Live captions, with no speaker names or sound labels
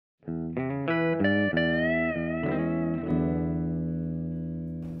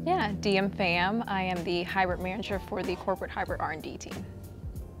Diem Pham. I am the hybrid manager for the corporate hybrid R&D team.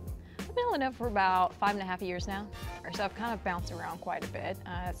 I've been at Lenovo for about 5.5 years now, so I've kind of bounced around quite a bit.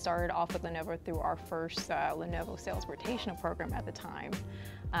 Started off with Lenovo through our first Lenovo sales rotational program at the time.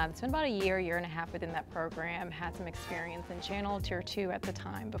 Spent about a year and a half within that program, had some experience in channel tier 2 at the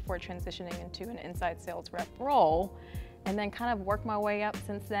time before transitioning into an inside sales rep role, and then kind of worked my way up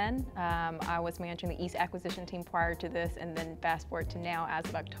since then. I was managing the East acquisition team prior to this, and then fast forward to now, as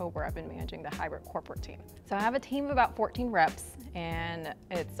of October, I've been managing the hybrid corporate team. So I have a team of about 14 reps, and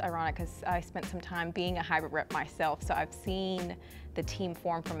it's ironic because I spent some time being a hybrid rep myself, so I've seen the team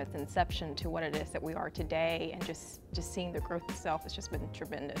form from its inception to what it is that we are today, and just seeing the growth itself has just been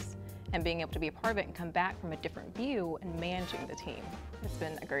tremendous. And being able to be a part of it and come back from a different view and managing the team, it's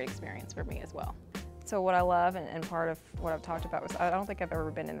been a great experience for me as well. So what I love, and part of what I've talked about, was I don't think I've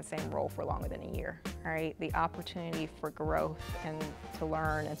ever been in the same role for longer than a year, right? The opportunity for growth and to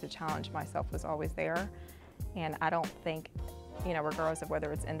learn and to challenge myself was always there. And I don't think, regardless of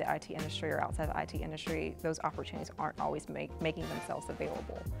whether it's in the IT industry or outside the IT industry, those opportunities aren't always making themselves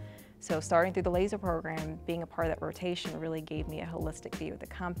available. So starting through the laser program, being a part of that rotation really gave me a holistic view of the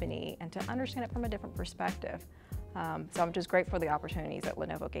company and to understand it from a different perspective. So I'm just grateful for the opportunities that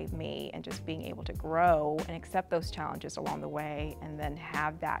Lenovo gave me, and just being able to grow and accept those challenges along the way and then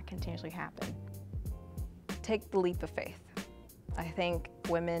have that continuously happen. Take the leap of faith. I think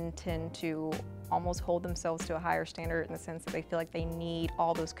women tend to almost hold themselves to a higher standard in the sense that they feel like they need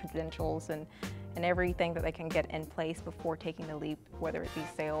all those credentials and everything that they can get in place before taking the leap, whether it be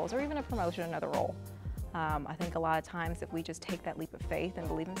sales or even a promotion, another role. I think a lot of times if we just take that leap of faith and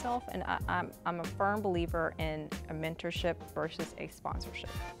believe in self, and I'm a firm believer in a mentorship versus a sponsorship,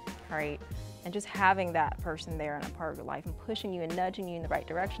 right? And just having that person there and a part of your life and pushing you and nudging you in the right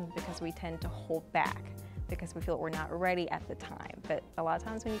direction, because we tend to hold back because we feel we're not ready at the time. But a lot of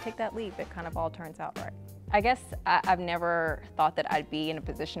times when you take that leap, it kind of all turns out right. I guess I've never thought that I'd be in a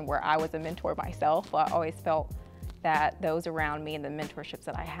position where I was a mentor myself. I always felt that those around me and the mentorships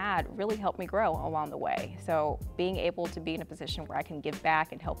that I had really helped me grow along the way. So being able to be in a position where I can give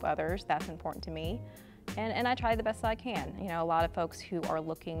back and help others, that's important to me. And I try the best I can. A lot of folks who are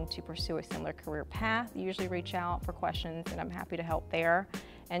looking to pursue a similar career path usually reach out for questions, and I'm happy to help there.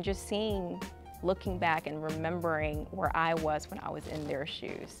 And just looking back and remembering where I was when I was in their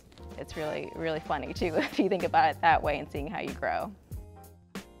shoes, it's really, really funny too, if you think about it that way and seeing how you grow.